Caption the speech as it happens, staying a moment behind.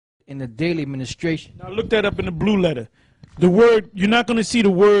in the daily administration. Now look that up in the blue letter. The word, you're not going to see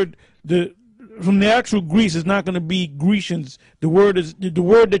the word, from the actual Greece, it's not going to be Grecians. The word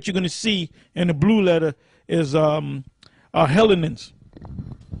that you're going to see in the blue letter is Hellenins.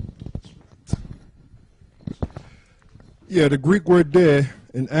 Yeah, the Greek word there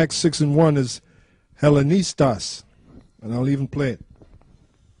in Acts 6:1 is Hellenistas. And I'll even play it.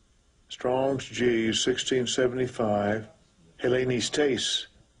 Strong's G 1675. Hellenistes.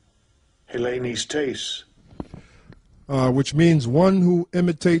 Hellenistes. Which means one who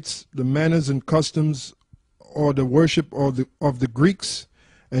imitates the manners and customs or the worship of the Greeks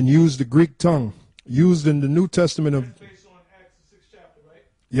and use the Greek tongue. Used in the New Testament of... Based on Acts, the 6th chapter, right?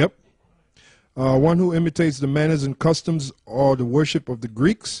 Yep. One who imitates the manners and customs or the worship of the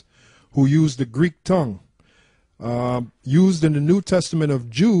Greeks who use the Greek tongue. Used in the New Testament of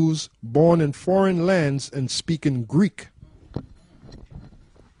Jews born in foreign lands and speaking Greek.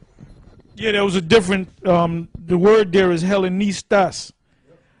 Yeah, there was a different, the word there is Hellenistas,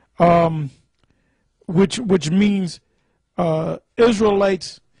 which means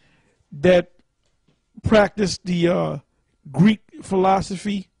Israelites that practiced the Greek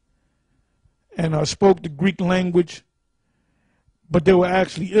philosophy and spoke the Greek language, but they were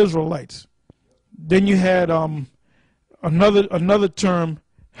actually Israelites. Then you had another term,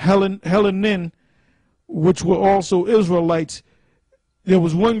 Hellenin, which were also Israelites. There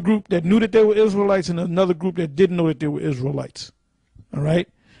was one group that knew that they were Israelites and another group that didn't know that they were Israelites. All right?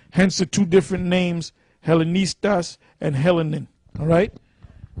 Hence the two different names, Hellenistas and Hellenin. All right?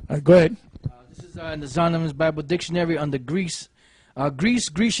 Go ahead. This is in the Zondervan's Bible Dictionary under Greece. Greece,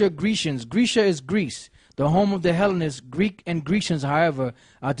 Grecia, Grecians. Grecia is Greece, the home of the Hellenists. Greek and Grecians, however,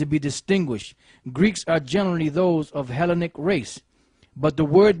 are to be distinguished. Greeks are generally those of Hellenic race, but the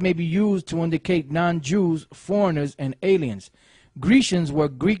word may be used to indicate non-Jews, foreigners, and aliens. Grecians were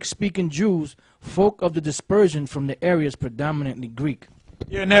Greek-speaking Jews, folk of the dispersion from the areas predominantly Greek.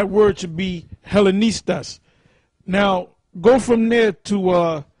 Yeah, and that word should be Hellenistas. Now, go from there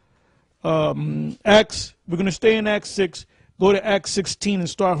to Acts. We're going to stay in Acts 6. Go to Acts 16 and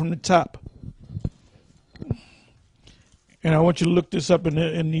start from the top. And I want you to look this up in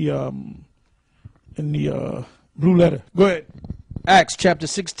the blue letter. Go ahead. Acts chapter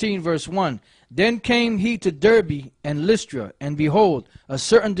 16, verse 1. Then came he to Derbe and Lystra, and behold, a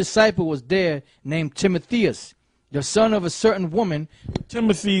certain disciple was there named Timotheus, the son of a certain woman.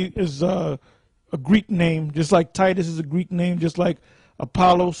 Timothy is a Greek name, just like Titus is a Greek name, just like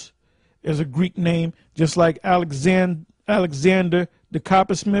Apollos is a Greek name, just like Alexander the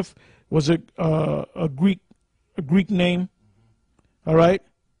coppersmith was a Greek name. All right.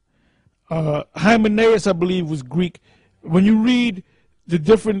 Hymenaeus, I believe, was Greek. When you read the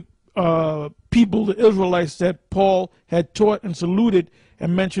different people, the Israelites that Paul had taught and saluted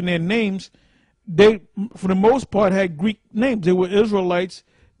and mentioned their names, they, for the most part, had Greek names. They were Israelites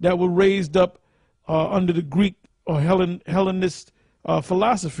that were raised up under the Greek or Hellenist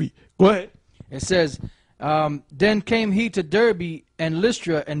philosophy. Go ahead. It says, then came he to Derbe and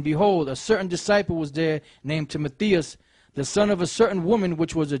Lystra, and behold, a certain disciple was there named Timotheus, the son of a certain woman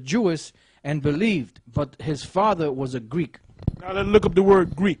which was a Jewess, and believed, but his father was a Greek. Now let's look up the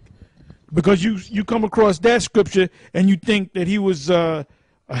word Greek, because you come across that scripture and you think that he was a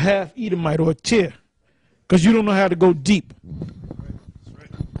half Edomite or a Tyr, because you don't know how to go deep.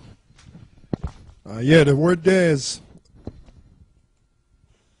 Yeah, the word there is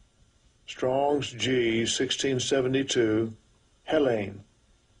Strong's G 1672. Hellene.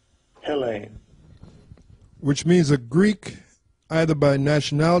 which means a Greek either by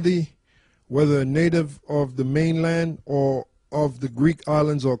nationality, whether a native of the mainland or of the Greek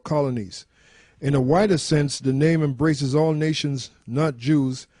islands or colonies. In a wider sense, the name embraces all nations, not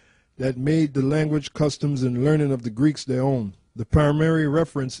Jews, that made the language, customs, and learning of the Greeks their own. The primary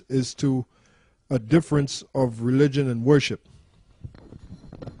reference is to a difference of religion and worship.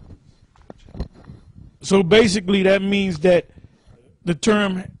 So basically that means that the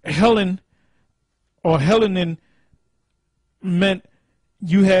term Hellen or Hellenin meant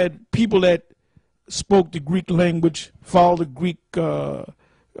you had people that spoke the Greek language, followed the Greek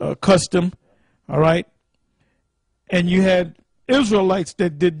custom, all right? And you had Israelites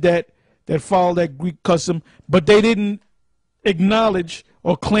that did that followed that Greek custom, but they didn't acknowledge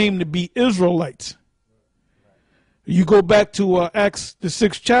or claim to be Israelites. You go back to Acts, the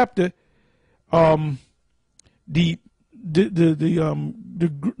 6th chapter, the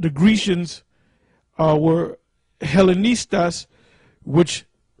Grecians were Hellenistas, which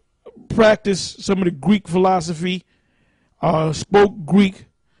practiced some of the Greek philosophy, spoke Greek,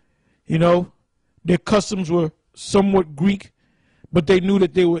 you know, their customs were somewhat Greek, but they knew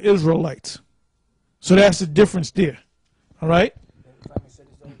that they were Israelites. So that's the difference there. All right?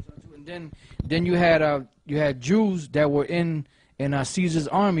 And then you had Jews that were in Caesar's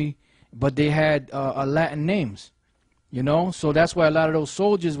army, but they had Latin names. You know, so that's why a lot of those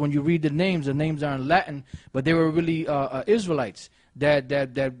soldiers, when you read the names are in Latin, but they were really Israelites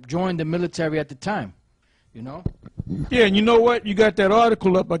that joined the military at the time. You know. Yeah, and you know what? You got that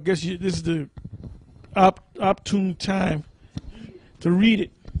article up. I guess this is the opportune time to read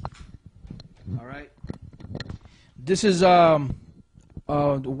it. All right. This is a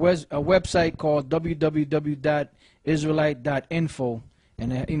website called www.israelite.info,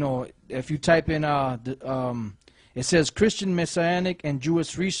 and you know, if you type in it says Christian Messianic and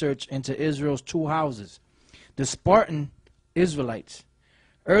Jewish research into Israel's two houses, the Spartan Israelites,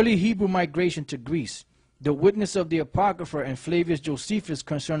 early Hebrew migration to Greece, the witness of the Apocrypha and Flavius Josephus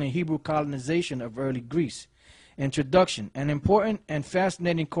concerning Hebrew colonization of early Greece. Introduction. An important and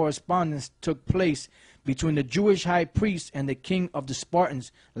fascinating correspondence took place between the Jewish high priest and the king of the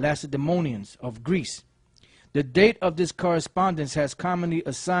Spartans, Lacedaemonians of Greece. The date of this correspondence has commonly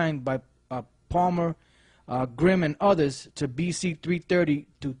assigned by Palmer, Grimm, and others to BC 330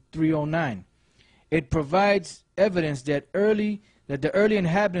 to 309. It provides evidence that the early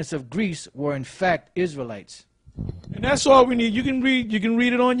inhabitants of Greece were in fact Israelites. And that's all we need. You can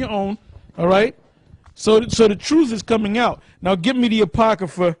read it on your own. All right? So the truth is coming out. Now give me the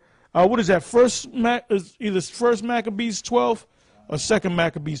Apocrypha. What is that? Either First Maccabees 12 or Second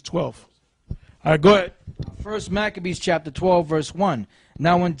Maccabees 12. All right, go ahead. First Maccabees chapter 12, verse 1.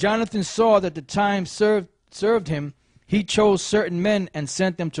 Now when Jonathan saw that the time served him, he chose certain men and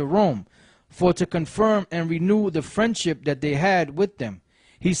sent them to Rome, for to confirm and renew the friendship that they had with them.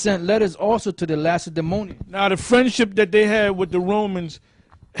 He sent letters also to the Lacedaemonians. Now the friendship that they had with the Romans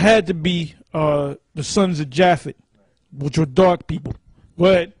had to be the sons of Japhet, which were dark people. Go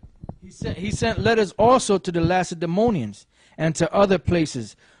ahead. He sent letters also to the Lacedaemonians and to other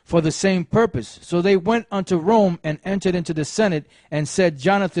places for the same purpose. So they went unto Rome and entered into the Senate and said,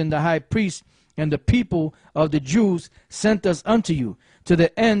 Jonathan the high priest and the people of the Jews sent us unto you, to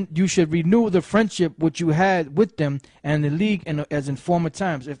the end you should renew the friendship which you had with them and the league as in former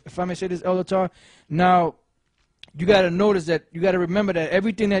times. If I may say this, Elder Tar, now you got to notice that, you got to remember that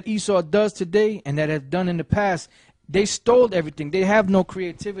everything that Esau does today and that has done in the past, they stole everything. They have no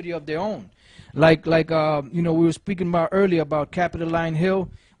creativity of their own. Like you know, we were speaking about earlier about Capitoline Hill,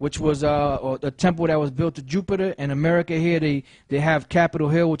 which was a temple that was built to Jupiter. In America here, they have Capitol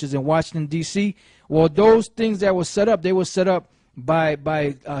Hill, which is in Washington, D.C. Well, those things that were set up, they were set up by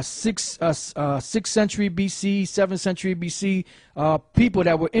 6th century BC, 7th century BC people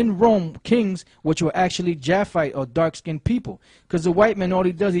that were in Rome, kings, which were actually Japhite or dark-skinned people. Because the white man, all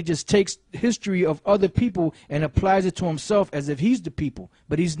he does, he just takes history of other people and applies it to himself as if he's the people,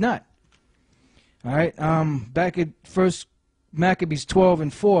 but he's not. All right, back at First Maccabees 12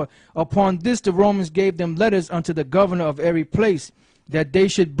 and 4, upon this the Romans gave them letters unto the governor of every place, that they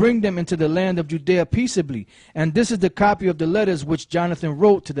should bring them into the land of Judea peaceably. And this is the copy of the letters which Jonathan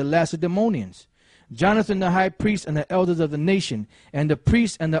wrote to the Lacedaemonians. Jonathan the high priest and the elders of the nation, and the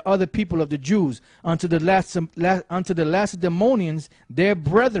priests and the other people of the Jews, unto the Lacedaemonians, their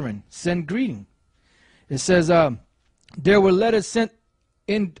brethren, send greeting. It says, there were letters sent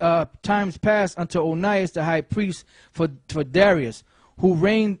in times past unto Onias the high priest for Darius, who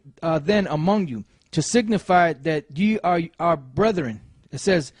reigned then among you, to signify that ye are our brethren. It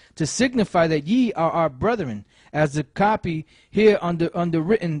says, to signify that ye are our brethren, as the copy here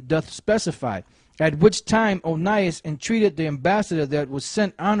underwritten doth specify. At which time Onias entreated the ambassador that was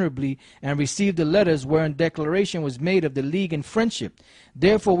sent honorably, and received the letters wherein declaration was made of the league and friendship.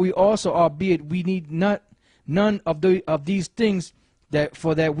 Therefore we also, albeit we need none of these things, that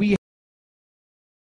for that we